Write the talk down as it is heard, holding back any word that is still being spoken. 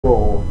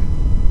Cool.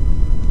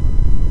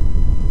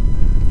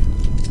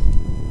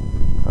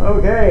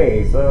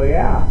 Okay, so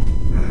yeah.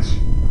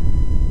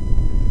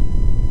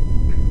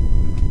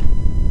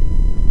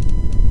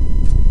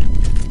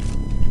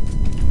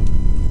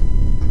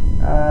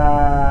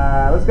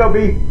 Let's go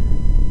B.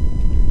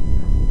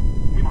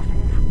 We must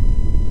move.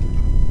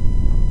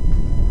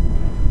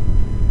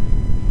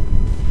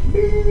 B.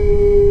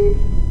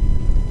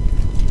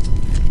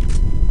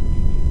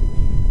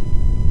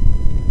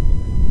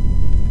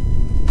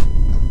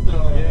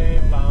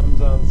 Yay,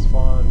 bombs on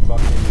spawn,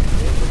 fucking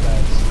hit with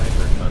that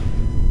sniper gun.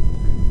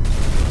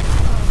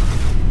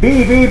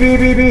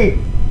 B.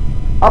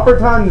 Upper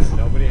tons.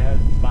 Nobody has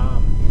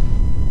bomb.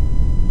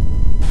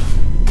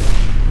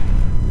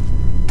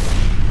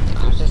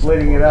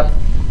 Splitting it up.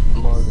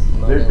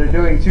 They're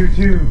doing 2-2.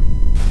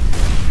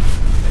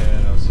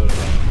 Yeah, no, so did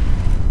I.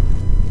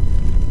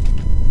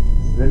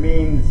 That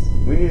means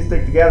we need to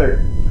stick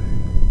together.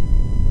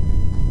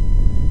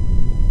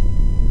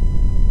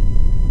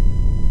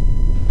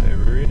 It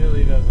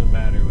really doesn't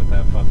matter with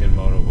that fucking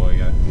moto boy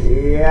guy.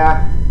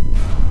 Yeah.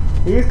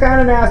 He's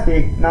kind of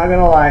nasty, not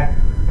gonna lie.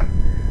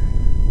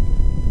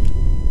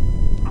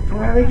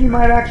 I think he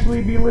might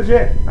actually be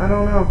legit. I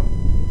don't know.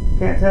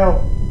 Can't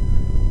tell.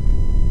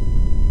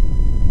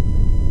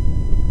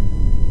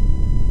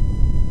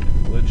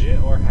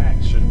 Legit or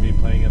hack shouldn't be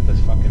playing at this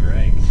fucking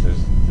rank. There's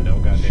no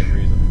goddamn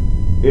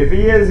reason. If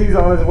he is, he's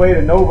on his way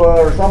to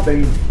Nova or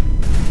something.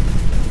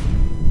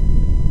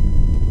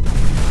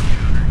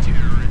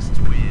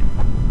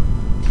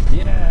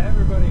 Yeah,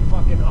 everybody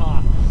fucking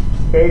off.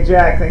 Hey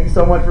Jack, thank you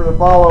so much for the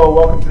follow.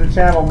 Welcome to the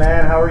channel,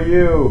 man. How are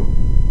you?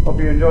 Hope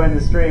you're enjoying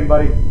the stream,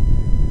 buddy.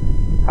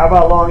 How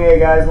about long A,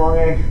 guys? Long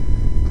A.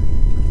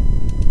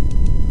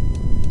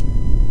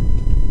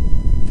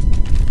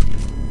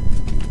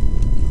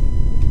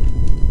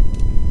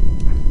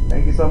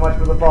 Thank you so much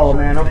for the follow,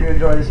 man. Hope you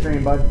enjoy the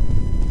stream, bud.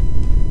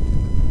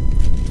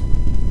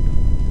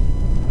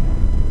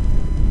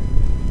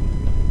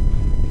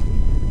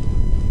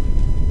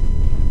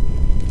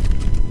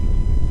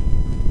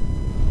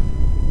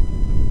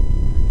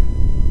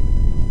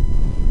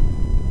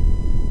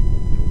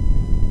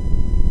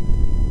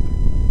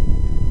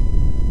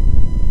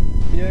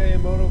 Yay,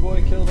 moto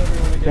boy killed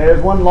everyone again. Okay,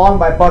 there's one long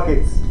by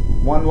buckets.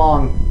 One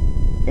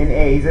long in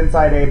A. He's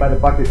inside A by the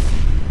buckets.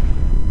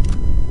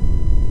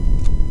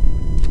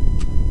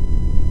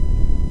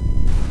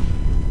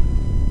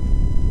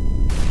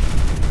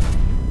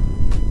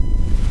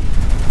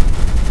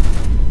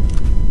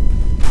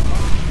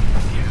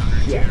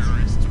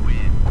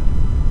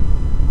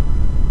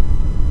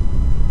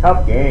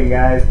 Tough game,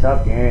 guys.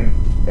 Tough game.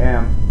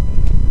 Damn.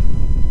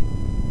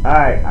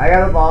 Alright, I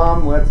got a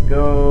bomb. Let's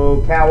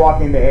go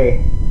catwalk into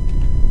A.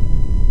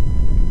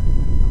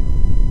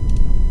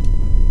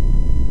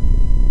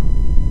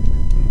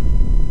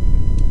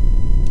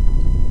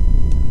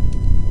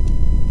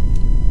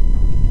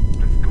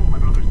 Let's go, my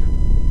brothers.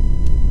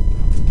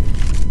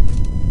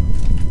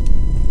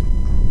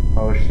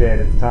 Oh shit,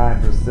 it's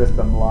time for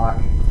system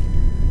lock.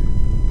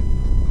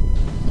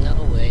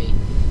 No way.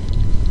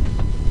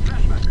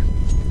 Flashback.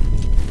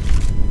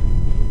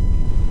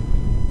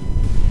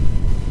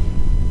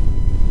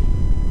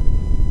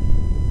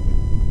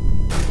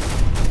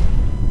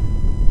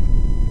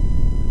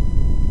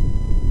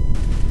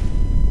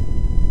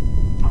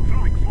 I'm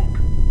throwing smoke.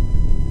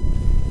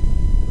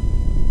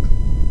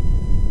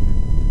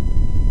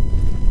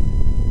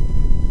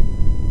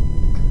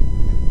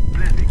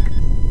 Planting.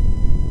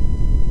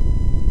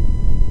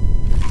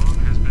 Bomb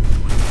has been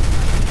planted.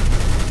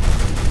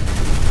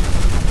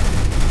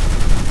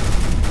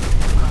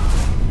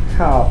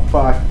 Oh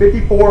fuck.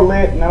 54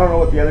 lit, and I don't know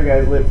what the other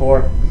guy's lit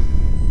for.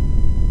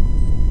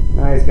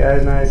 Nice,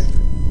 guys, nice.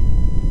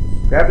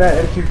 Grab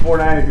that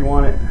Ch.2 if you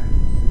want it.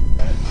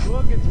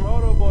 Look, it's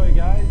moto boy,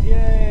 guys.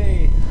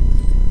 Yay!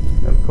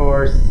 Of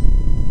course.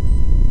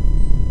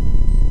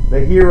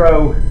 The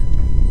hero.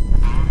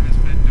 Bomb has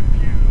been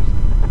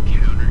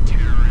defused.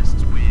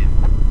 Counter-terrorists win.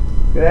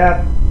 Good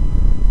app.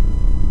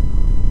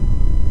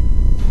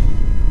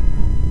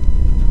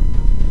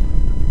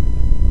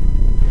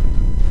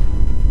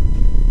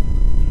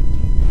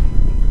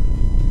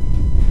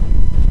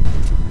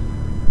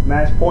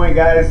 Match point,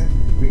 guys.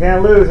 We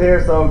can't lose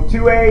here, so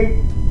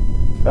 2A,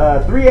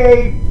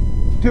 3A,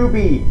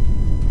 2B.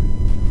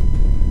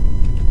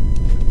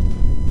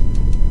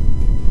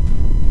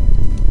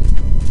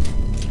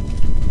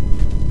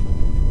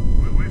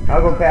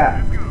 I'll go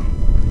cat. Let's go.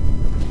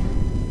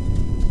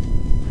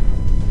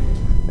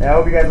 Yeah, I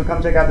hope you guys will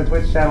come check out the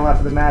Twitch channel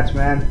after the match,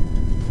 man.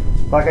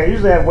 Fuck, I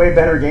usually have way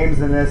better games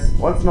than this.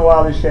 Once in a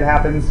while this shit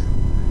happens.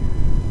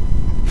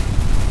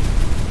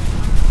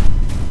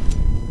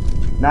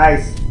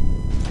 Nice.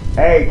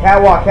 Hey,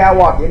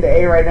 catwalk into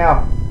A right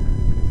now.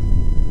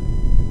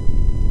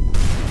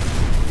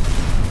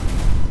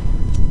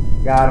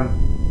 Got him.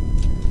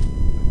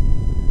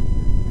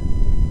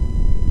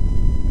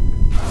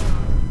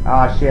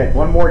 Ah shit,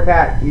 one more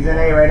cat. He's in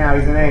A right now,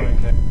 he's in A.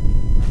 Okay.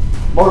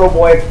 Moto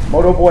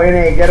boy in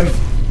A, get him.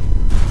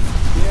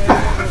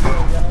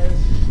 Yeah, guys.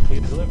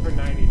 He's lit for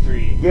 90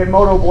 Get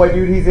Moto Boy,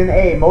 dude. He's in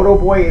A. Moto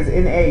Boy is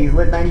in A. He's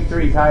lit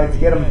 93. Tides,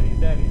 get him. He's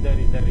dead, he's dead,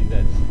 he's dead, he's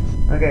dead.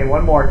 Okay,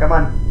 one more. Come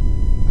on.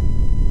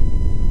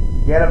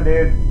 Get him,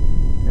 dude.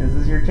 This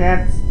is your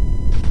chance.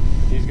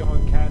 He's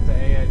going cat to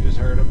A, I just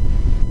heard him.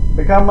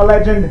 Become a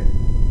legend.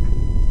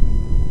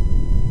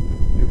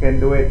 You can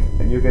do it,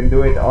 and you can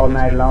do it all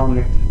night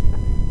long.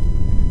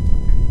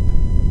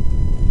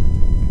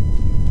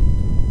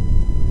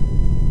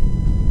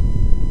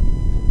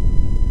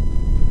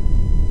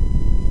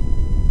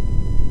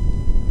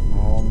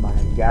 Oh my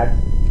God.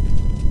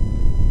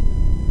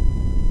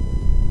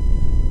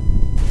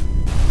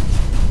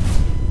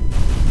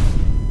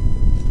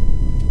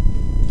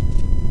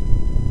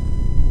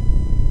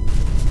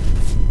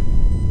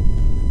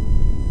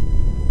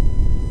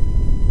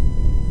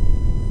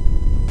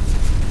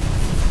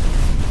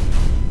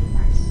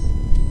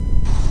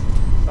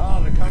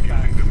 Oh, the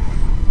comeback.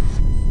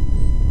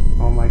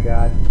 Oh my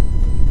God.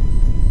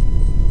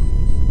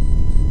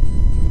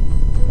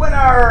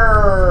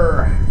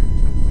 Winner!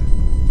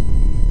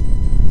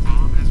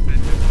 Bomb has been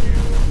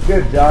defused.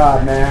 Good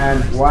job,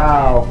 man.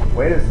 Wow.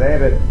 Way to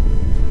save it.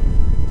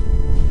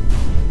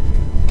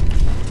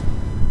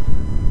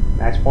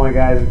 Match point,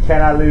 guys. We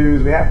cannot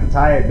lose. We have to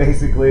tie it,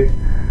 basically.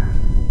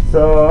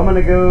 So I'm going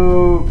to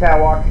go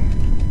catwalk.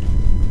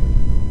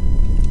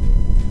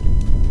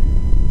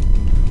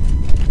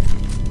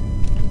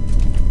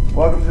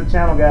 Welcome to the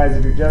channel, guys,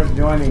 if you're just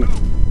joining.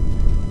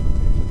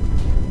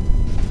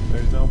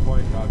 There's no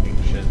point talking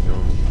shit to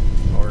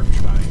him or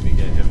trying to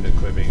get him to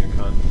quit being a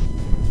cunt.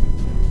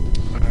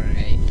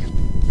 Alright.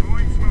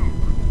 Throwing smoke.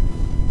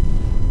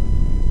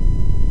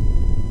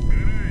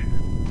 Grenade.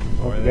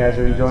 Hope you guys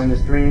are enjoying the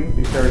stream.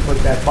 Be sure to click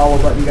that follow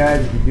button,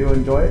 guys, if you do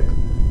enjoy it.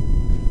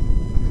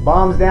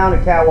 Bombs down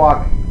at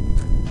catwalk.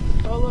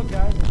 Oh look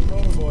guys, it's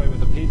Motor Boy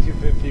with a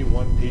P250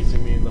 one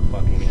piecing me in the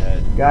fucking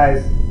head.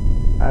 Guys,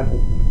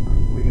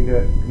 we can do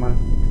it. Come on.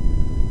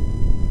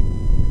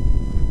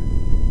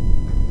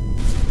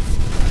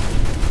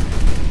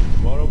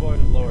 Motor Boy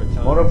is lower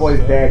time. Motor Boy's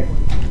so dead.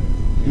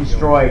 he's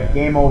Destroyed. going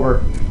Game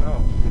over.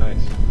 Oh,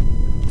 nice.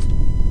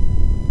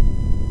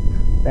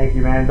 Thank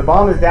you, man. The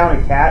bomb is down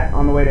at cat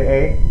on the way to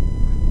A.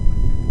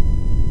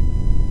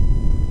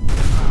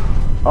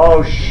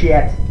 Oh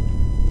shit.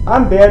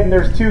 I'm dead and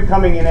there's two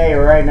coming in A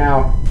right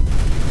now.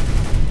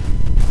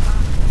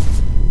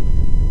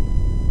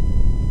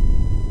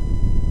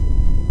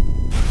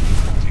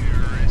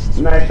 Terrorists.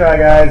 Nice try,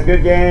 guys.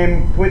 Good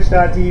game.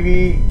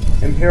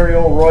 Twitch.tv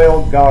Imperial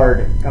Royal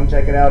Guard. Come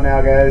check it out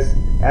now, guys.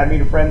 Add me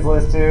to friends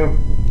list too.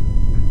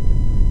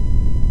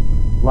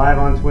 Live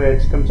on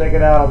Twitch. Come check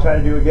it out. I'll try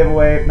to do a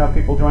giveaway if enough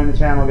people join the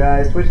channel,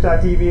 guys.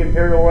 Twitch.tv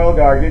Imperial Royal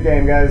Guard. Good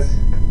game, guys.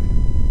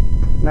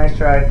 Nice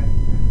try.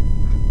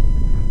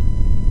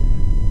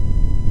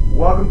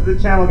 Welcome to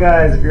the channel,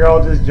 guys. If you're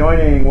all just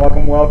joining,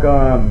 welcome,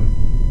 welcome.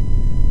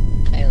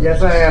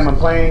 Yes, I am. I'm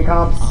playing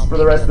comps for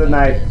the rest of the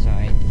night.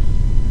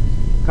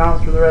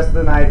 Comps for the rest of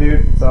the night,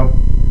 dude. So,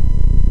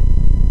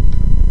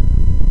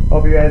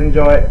 hope you guys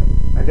enjoy it.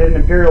 I did an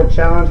Imperial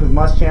challenge with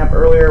Muschamp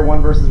earlier,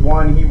 1 versus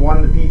 1. He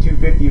won the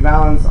P250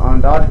 Valance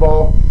on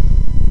dodgeball.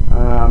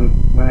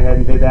 Went ahead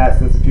and did that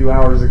since a few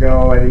hours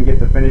ago. I didn't get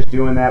to finish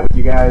doing that with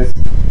you guys.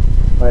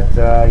 But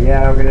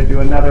yeah, we're going to do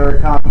another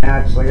comp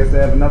match. Like I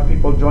said, if enough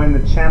people join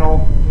the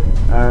channel,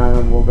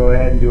 we'll go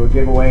ahead and do a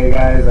giveaway,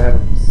 guys. I have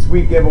a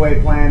sweet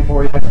giveaway planned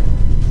for you.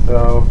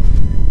 So,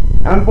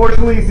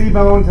 unfortunately,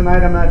 C-Bone,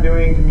 tonight I'm not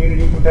doing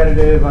community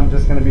competitive. I'm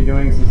just going to be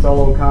doing some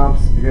solo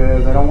comps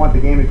because I don't want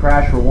the game to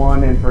crash for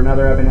one, and for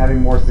another, I've been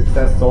having more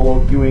success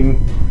solo queuing.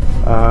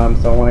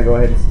 So I want to go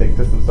ahead and stick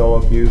to some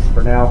solo queues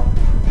for now.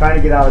 Trying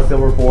to get out of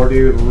Silver 4,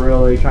 dude.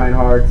 Really trying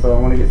hard, so I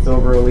want to get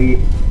Silver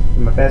Elite.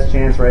 And my best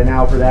chance right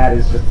now for that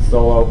is just a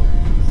solo.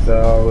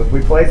 So if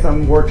we play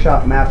some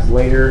workshop maps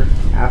later,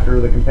 after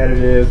the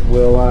competitive,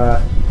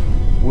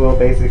 we'll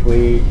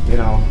basically, you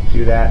know,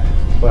 do that.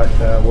 But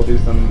we'll do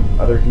some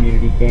other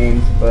community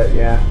games. But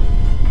yeah,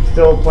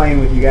 still playing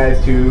with you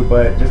guys too,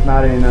 but just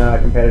not in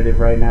competitive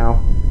right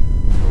now.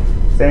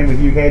 Same with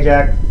you,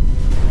 K-Jack.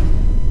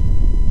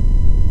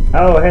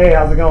 Oh, hey,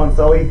 how's it going,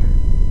 Sully?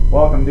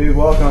 Welcome, dude,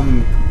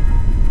 welcome.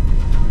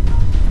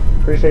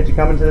 Appreciate you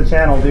coming to the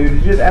channel, dude.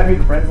 Did you just add me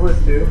to friends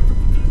list too?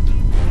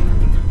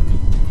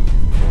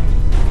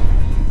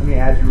 Let me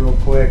add you real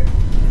quick.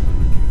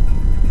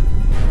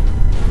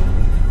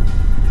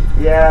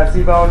 Yeah,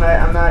 C-Bone,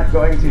 I'm not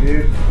going to,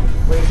 dude.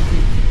 Please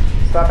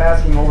stop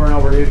asking over and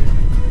over, dude.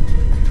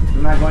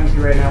 I'm not going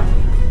to right now.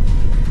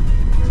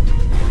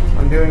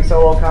 I'm doing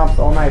solo comps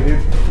all night,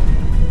 dude.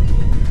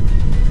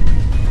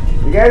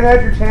 You guys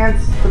had your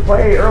chance to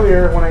play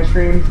earlier when I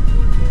streamed,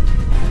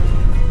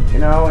 you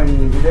know,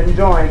 and you didn't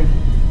join.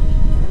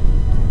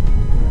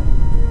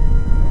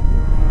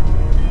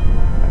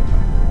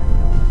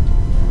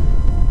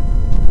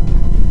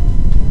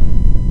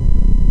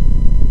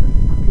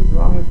 What the fuck is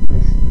wrong with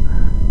this?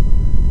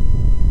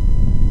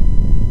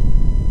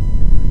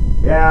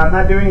 Yeah, I'm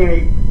not doing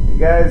any,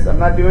 guys, I'm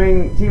not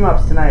doing team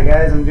ups tonight,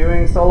 guys. I'm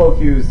doing solo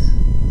queues.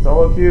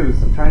 Solo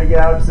queues. I'm trying to get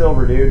out of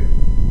silver, dude.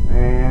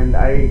 And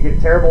I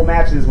get terrible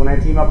matches when I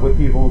team up with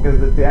people because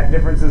the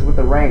differences with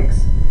the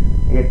ranks.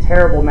 I get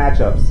terrible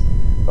matchups.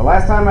 The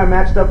last time I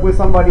matched up with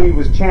somebody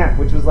was Champ,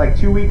 which was like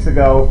 2 weeks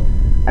ago.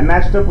 I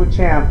matched up with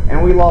Champ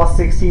and we lost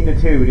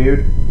 16-2,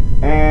 dude.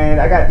 And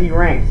I got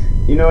D-ranked.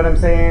 You know what I'm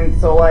saying?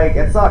 So like,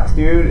 it sucks,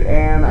 dude,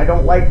 and I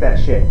don't like that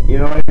shit. You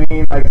know what I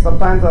mean? Like,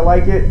 sometimes I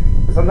like it,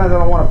 but sometimes I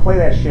don't want to play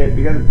that shit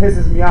because it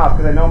pisses me off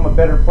because I know I'm a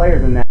better player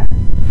than that.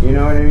 You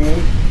know what I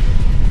mean?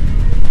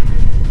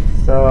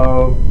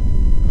 So...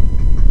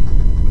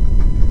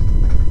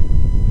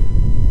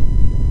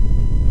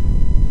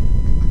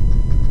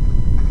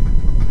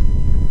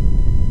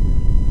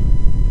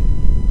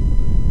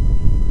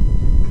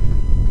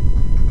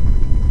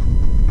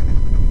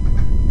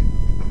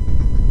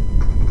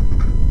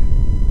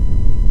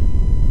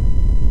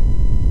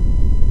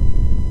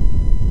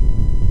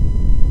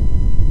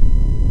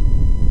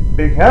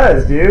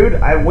 Because, dude,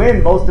 I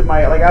win most of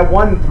my, like, I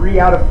won 3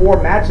 out of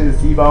 4 matches,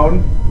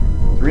 C-Bone.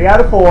 3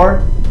 out of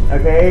 4,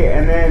 okay?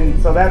 And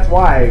then, so that's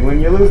why. When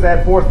you lose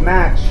that 4th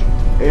match,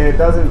 it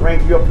doesn't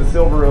rank you up to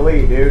Silver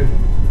Elite, dude.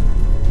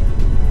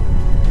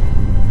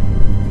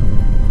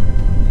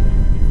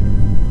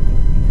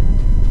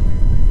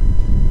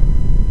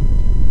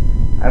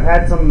 I've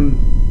had some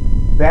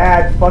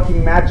bad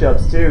fucking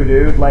matchups, too,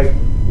 dude. Like,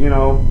 you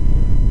know,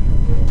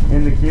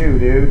 in the queue,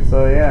 dude.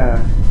 So,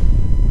 yeah.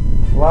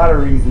 A lot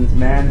of reasons,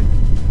 man.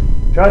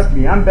 Trust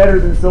me, I'm better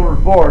than Silver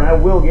 4, and I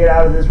will get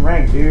out of this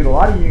rank, dude. A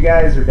lot of you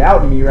guys are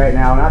doubting me right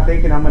now, not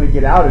thinking I'm going to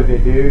get out of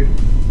it, dude.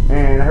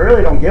 And I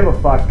really don't give a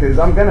fuck, because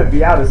I'm going to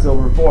be out of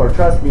Silver 4.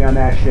 Trust me on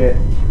that shit.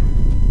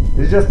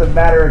 It's just a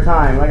matter of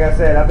time. Like I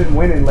said, I've been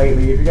winning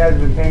lately. If you guys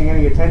have been paying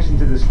any attention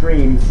to the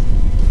streams,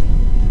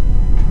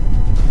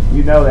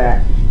 you know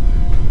that.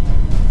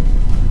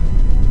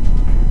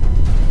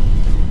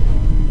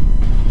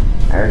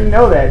 I already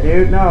know that,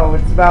 dude. No,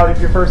 it's about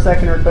if you're first,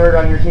 second, or third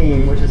on your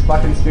team, which is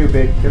fucking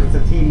stupid, because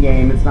it's a team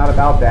game. It's not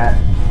about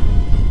that.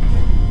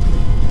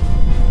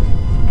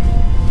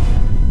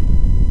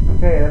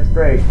 Okay, that's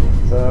great.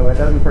 So, it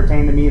doesn't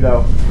pertain to me,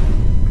 though.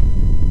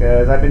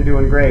 Because I've been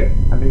doing great.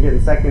 I've been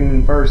getting second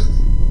and first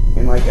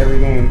in, like, every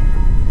game.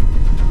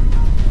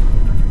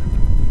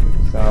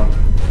 So...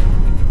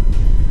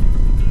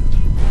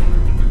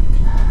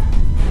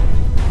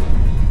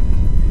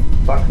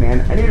 Fuck,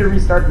 man. I need to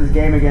restart this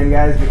game again,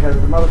 guys, because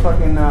the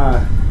motherfucking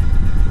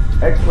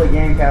X-Play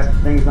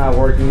Gamecast thing's not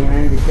working, and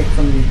I need to kick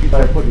some of these people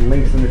that are putting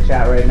links in the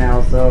chat right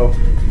now. So,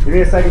 give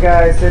me a second,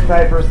 guys. Sit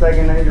tight for a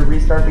second. I need to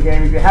restart the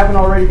game. If you haven't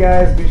already,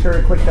 guys, be sure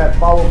to click that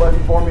follow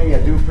button for me.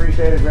 I do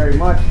appreciate it very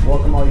much.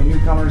 Welcome all you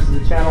newcomers to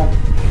the channel.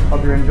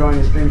 Hope you're enjoying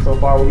the stream so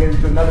far. We'll get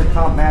into another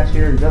comp match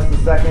here in just a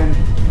second.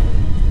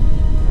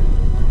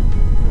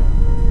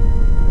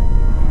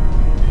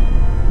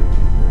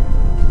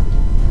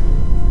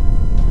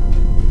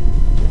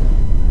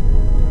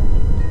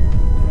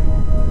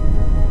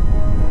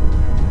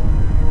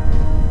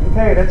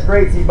 Okay, that's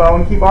great,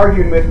 Z-Bone. Keep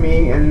arguing with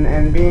me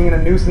and being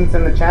a nuisance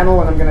in the channel,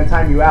 and I'm going to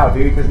time you out,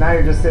 dude, because now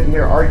you're just sitting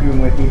here arguing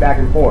with me back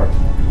and forth.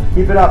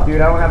 Keep it up,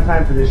 dude. I don't have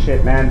time for this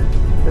shit, man.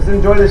 Just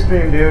enjoy the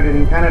stream, dude,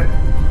 and kind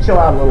of chill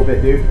out a little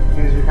bit, dude,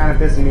 because you're kind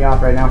of pissing me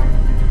off right now.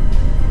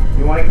 If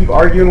you want to keep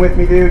arguing with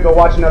me, dude, go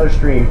watch another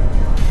stream.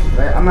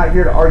 I'm not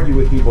here to argue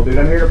with people, dude.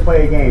 I'm here to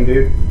play a game,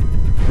 dude.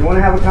 If you want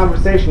to have a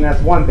conversation,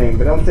 that's one thing,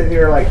 but don't sit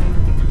here, like,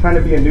 trying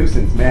to be a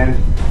nuisance, man,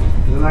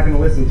 because I'm not going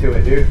to listen to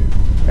it, dude.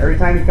 Every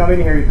time you come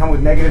in here, you come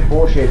with negative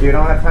bullshit, dude. I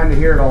don't have time to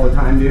hear it all the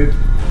time, dude.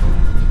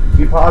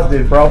 Be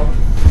positive, bro.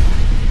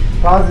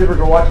 Positive or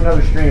go watch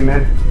another stream,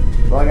 man.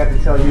 That's all I got to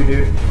tell you,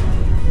 dude.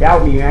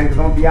 Doubt me, man, because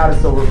I'm going to be out of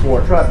Silver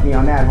 4. Trust me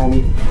on that,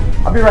 homie.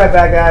 I'll be right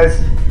back,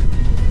 guys.